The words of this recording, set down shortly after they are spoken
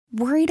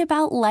Worried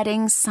about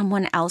letting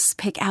someone else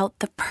pick out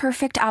the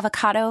perfect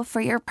avocado for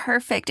your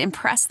perfect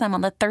impress them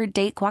on the third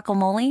date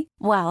guacamole?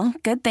 Well,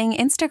 good thing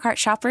Instacart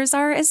shoppers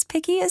are as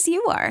picky as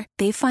you are.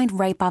 They find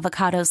ripe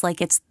avocados like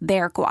it's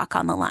their guac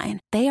on the line.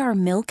 They are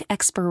milk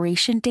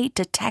expiration date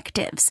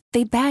detectives.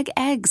 They bag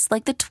eggs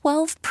like the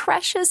 12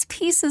 precious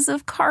pieces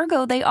of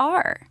cargo they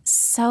are.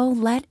 So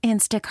let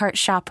Instacart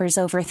shoppers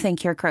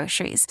overthink your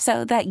groceries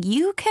so that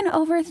you can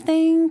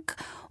overthink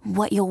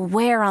what you'll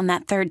wear on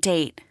that third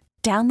date.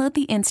 Download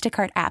the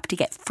Instacart app to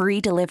get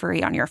free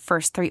delivery on your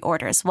first 3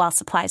 orders while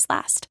supplies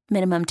last.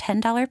 Minimum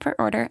 $10 per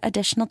order.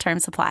 Additional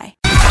terms apply.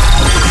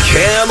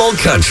 Camel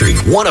Country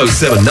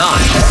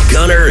 107.9.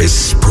 Gunner is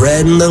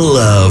spreading the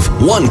love,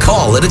 one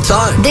call at a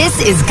time. This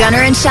is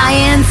Gunner and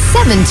Cheyenne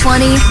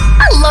 720.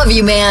 I love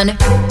you, man.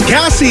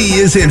 Cassie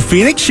is in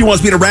Phoenix. She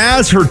wants me to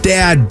razz her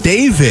dad,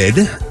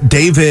 David.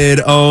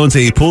 David owns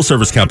a pool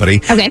service company.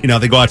 Okay. You know,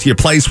 they go out to your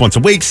place once a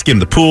week, skim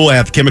the pool,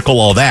 add the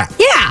chemical, all that.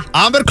 Yeah.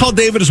 I'm going to call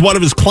David as one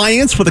of his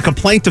clients with a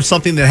complaint of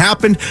something that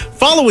happened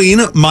following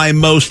my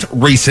most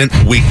recent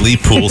weekly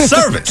pool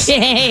service.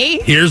 Hey.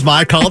 Here's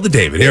my call to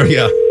David. Here we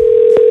go.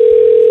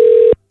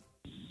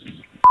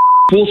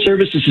 Pool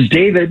service, this is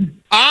David.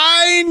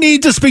 I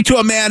need to speak to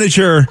a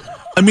manager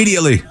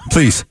immediately,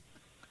 please.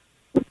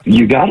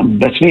 You got him.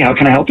 That's me. How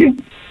can I help you?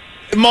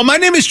 Well, my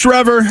name is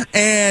Trevor,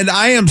 and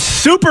I am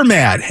super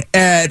mad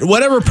at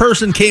whatever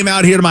person came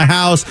out here to my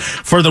house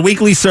for the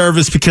weekly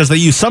service because they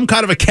used some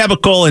kind of a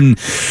chemical, and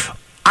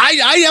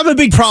I have a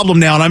big problem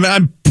now, and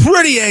I'm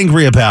pretty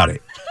angry about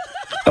it.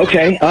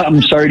 Okay.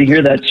 I'm sorry to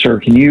hear that,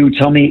 sir. Can you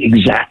tell me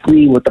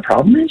exactly what the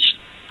problem is?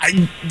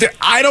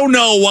 I don't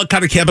know what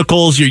kind of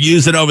chemicals you're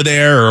using over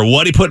there or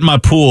what he put in my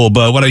pool,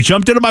 but when I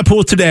jumped into my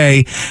pool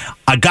today,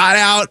 I got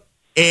out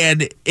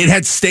and it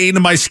had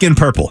stained my skin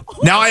purple.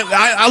 Now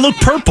I look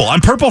purple. I'm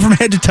purple from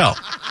head to toe.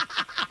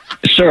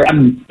 Sir,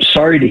 I'm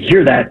sorry to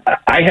hear that.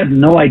 I have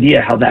no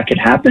idea how that could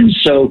happen.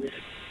 So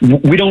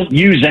we don't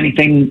use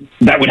anything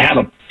that would have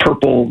a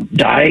purple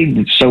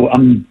dye. So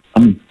I'm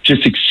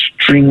just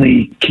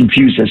extremely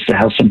confused as to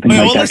how something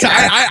like that listen, could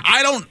happen.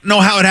 I don't know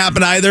how it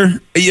happened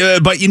either,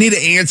 but you need to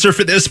answer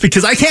for this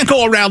because I can't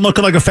go around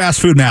looking like a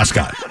fast food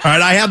mascot. All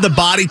right, I have the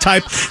body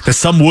type that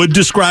some would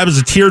describe as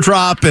a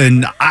teardrop,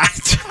 and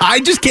I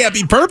just can't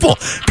be purple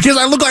because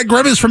I look like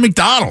Grimace from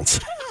McDonald's.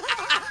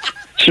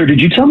 Sir,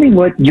 did you tell me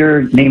what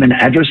your name and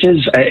address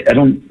is? I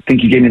don't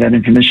think you gave me that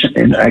information.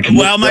 And I can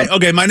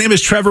my name is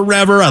Trevor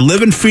Rever. I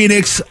live in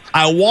Phoenix.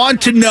 I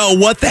want to know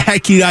what the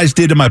heck you guys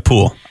did to my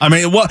pool. I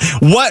mean,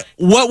 what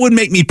would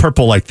make me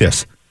purple like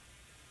this?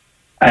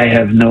 I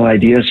have no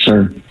idea,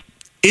 sir.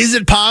 Is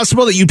it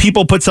possible that you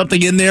people put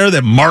something in there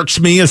that marks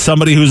me as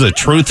somebody who's a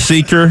truth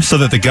seeker so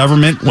that the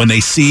government, when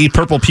they see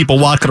purple people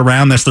walking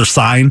around, that's their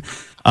sign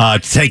to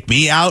take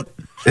me out?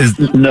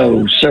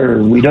 No,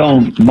 sir. We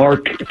don't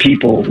mark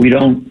people. We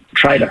don't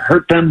try to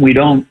hurt them. We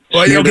don't.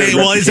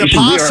 Is it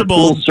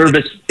possible?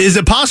 Is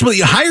it possible that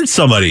you hired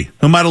somebody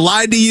who might have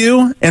lied to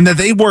you and that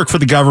they work for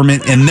the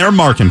government and they're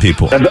marking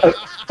people?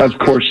 Of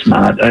course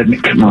not. I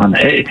mean, come on.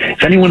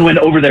 If anyone went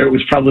over there, it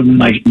was probably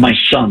my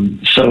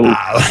son. So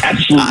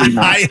absolutely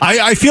not.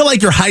 I feel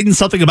like you're hiding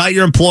something about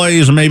your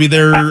employees, or maybe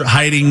they're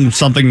hiding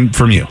something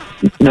from you.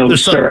 No,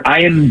 sir.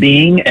 I am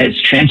being as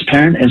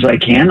transparent as I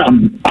can.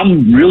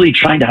 I'm really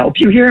trying to help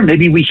you here.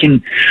 Maybe we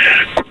can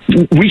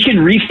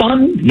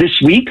refund this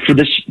week for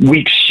this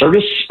week's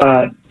service.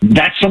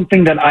 That's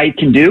something that I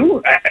can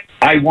do.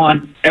 I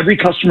want every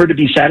customer to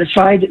be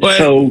satisfied.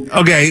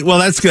 Okay, well,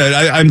 that's good.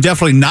 I'm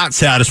definitely not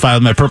satisfied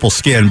with my purple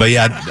skin, but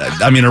yeah,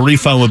 I mean, a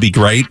refund would be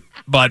great.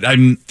 But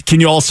can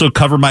you also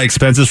cover my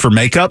expenses for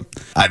makeup?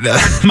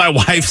 My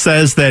wife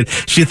says that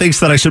she thinks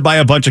that I should buy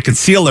a bunch of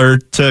concealer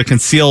to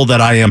conceal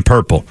that I am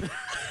purple.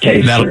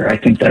 Okay, sir, I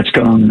think that's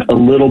gone a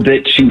little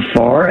bit too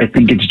far. I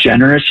think it's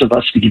generous of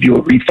us to give you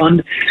a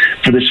refund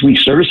for this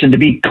week's service. And to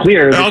be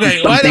clear, too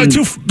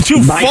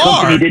my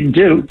far. company didn't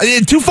do.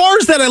 Too far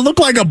is that I look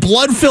like a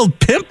blood-filled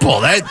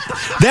pimple.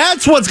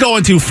 That's what's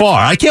going too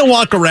far. I can't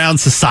walk around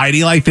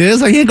society like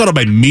this. I can't go to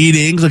my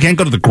meetings. I can't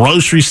go to the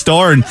grocery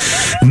store. And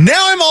now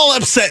I'm all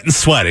upset and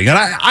sweating. And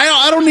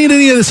I don't need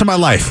any of this in my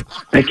life.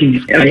 I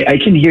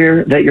can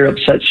hear that you're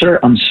upset, sir.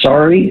 I'm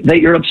sorry that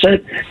you're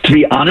upset. To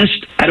be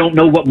honest, I don't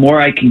know what more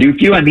I can do for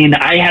you. I mean,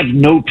 I have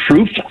no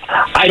proof.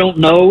 I don't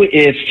know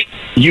if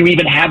you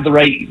even have the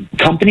right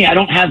company. I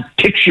don't have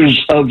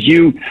pictures of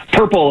you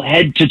purple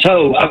head to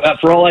toe.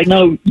 For all I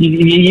know,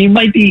 you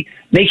might be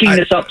making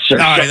this up, sir.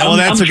 All right, so well,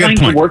 that's I'm a good trying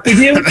point. to work with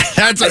you.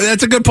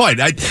 that's a good point.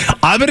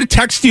 I'm going to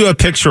text you a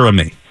picture of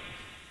me.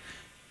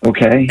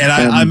 Okay. And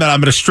I'm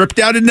going to strip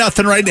down to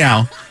nothing right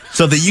now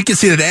so that you can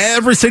see that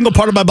every single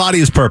part of my body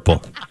is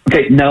purple.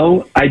 Okay,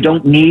 no, I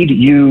don't need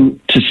you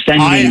to send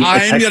me a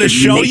text. I'm going to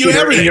show you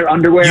everything. In your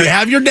underwear. You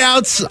have your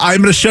doubts. I'm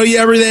going to show you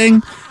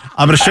everything.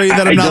 I'm going to show you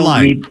that I'm not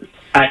lying.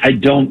 I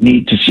don't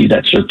need to see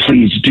that, sir.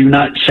 Please do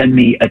not send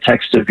me a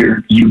text of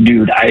you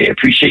nude. I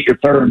appreciate your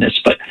thoroughness,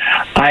 but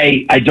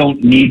I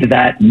don't need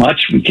that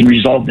much. We can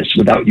resolve this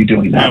without you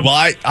doing that. Right,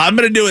 well, I'm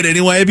going to do it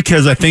anyway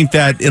because I think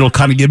that it'll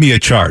kind of give me a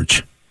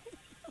charge.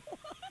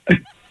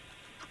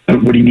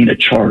 What do you mean a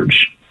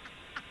charge?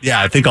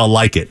 Yeah, I think I'll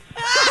like it.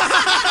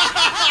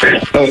 Oh,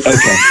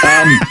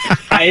 okay.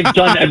 I've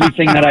done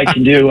everything that I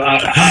can do.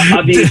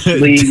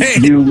 Obviously,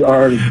 you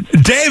are...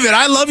 David,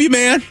 I love you,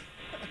 man.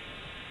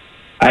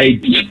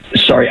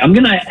 Sorry, I'm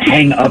going to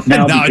hang up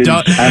now. No,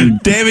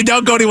 don't. David,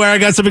 don't go anywhere. I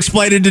got some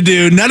explaining to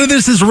do. None of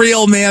this is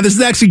real, man. This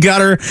is actually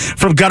Gunner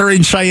from Gunner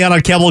and Cheyenne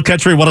on Camel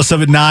Country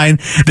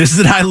 107.9. This is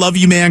an I love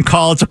you, man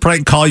call. It's a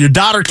prank call. Your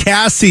daughter,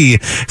 Cassie,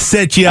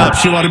 set you up.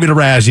 She wanted me to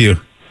razz you.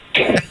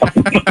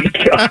 Oh my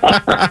God.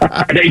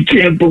 I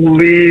can't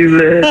believe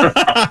it.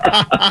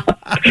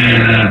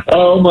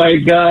 Oh my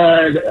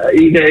God.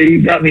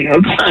 You got me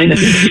hooked.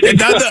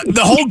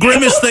 The whole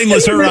grimace thing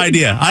was her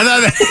idea. I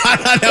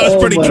thought that was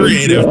pretty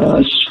creative.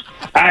 Gosh.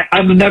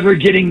 I'm never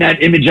getting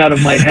that image out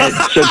of my head,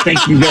 so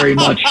thank you very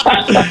much.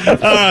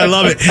 I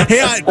love it.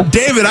 Hey,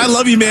 David, I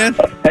love you, man.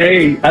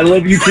 Hey, I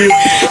love you too.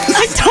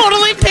 I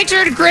totally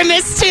pictured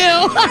Grimace too.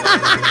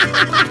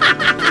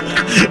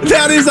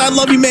 That is I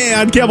Love You,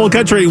 Man, Camel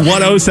Country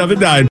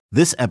 107.9.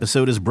 This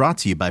episode is brought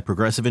to you by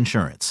Progressive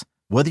Insurance.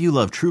 Whether you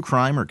love true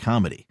crime or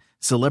comedy,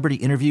 celebrity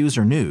interviews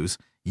or news,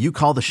 you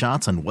call the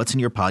shots on what's in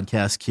your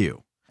podcast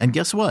queue. And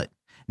guess what?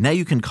 Now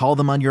you can call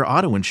them on your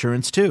auto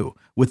insurance too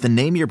with the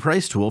Name Your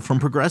Price tool from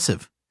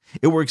Progressive.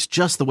 It works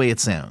just the way it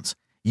sounds.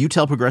 You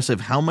tell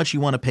Progressive how much you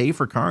want to pay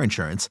for car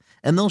insurance,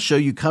 and they'll show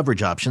you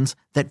coverage options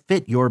that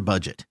fit your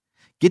budget.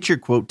 Get your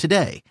quote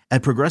today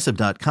at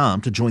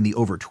Progressive.com to join the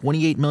over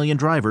 28 million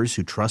drivers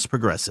who trust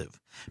Progressive.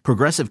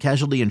 Progressive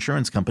Casualty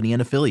Insurance Company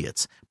and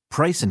Affiliates.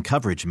 Price and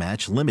coverage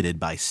match limited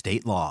by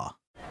state law.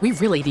 We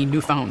really need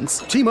new phones.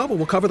 T-Mobile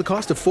will cover the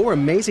cost of 4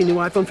 amazing new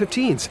iPhone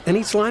 15s, and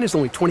each line is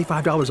only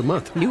 $25 a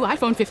month. New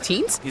iPhone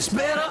 15s? It's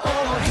better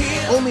over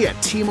here. Only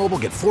at T-Mobile,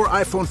 get 4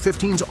 iPhone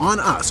 15s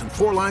on us and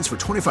 4 lines for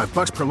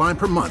 $25 per line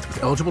per month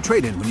with eligible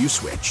trade-in when you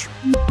switch.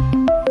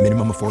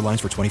 Minimum of 4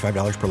 lines for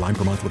 $25 per line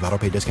per month with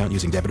autopay discount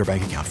using debit or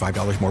bank account.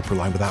 $5 more per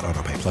line without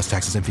autopay, plus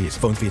taxes and fees.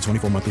 Phone fee at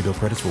 24 monthly bill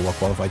credits for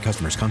well-qualified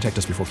customers. Contact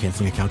us before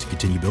canceling account to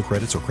continue bill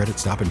credits or credit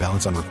stop and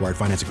balance on required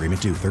finance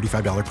agreement due.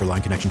 $35 per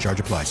line connection charge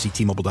applies. See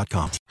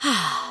T-Mobile.com.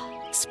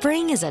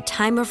 Spring is a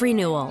time of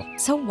renewal,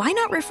 so why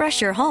not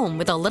refresh your home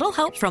with a little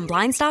help from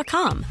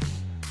Blinds.com?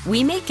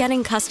 We make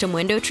getting custom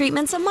window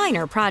treatments a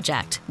minor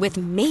project with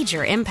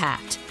major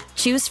impact.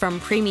 Choose from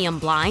premium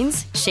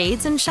blinds,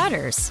 shades, and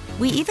shutters.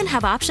 We even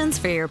have options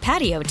for your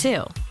patio,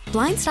 too.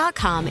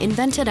 Blinds.com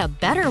invented a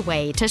better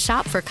way to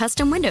shop for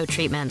custom window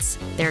treatments.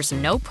 There's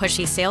no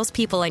pushy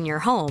salespeople in your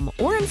home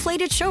or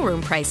inflated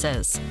showroom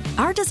prices.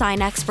 Our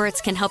design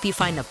experts can help you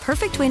find the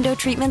perfect window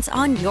treatments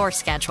on your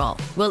schedule.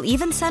 We'll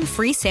even send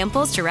free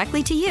samples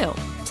directly to you.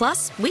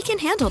 Plus, we can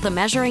handle the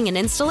measuring and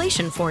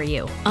installation for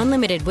you.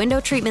 Unlimited window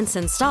treatments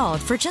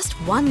installed for just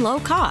one low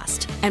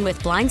cost. And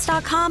with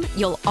Blinds.com,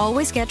 you'll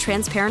always get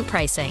transparent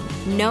pricing.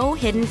 No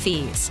hidden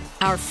fees.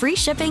 Our free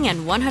shipping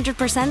and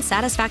 100%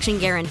 satisfaction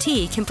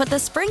guarantee can put the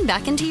spring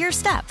back into your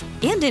step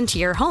and into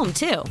your home,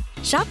 too.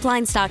 Shop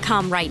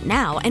Blinds.com right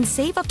now and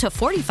save up to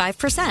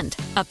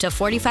 45%. Up to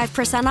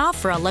 45% off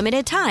for a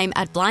limited time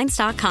at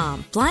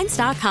Blinds.com.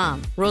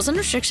 Blinds.com. Rules and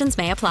restrictions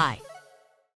may apply.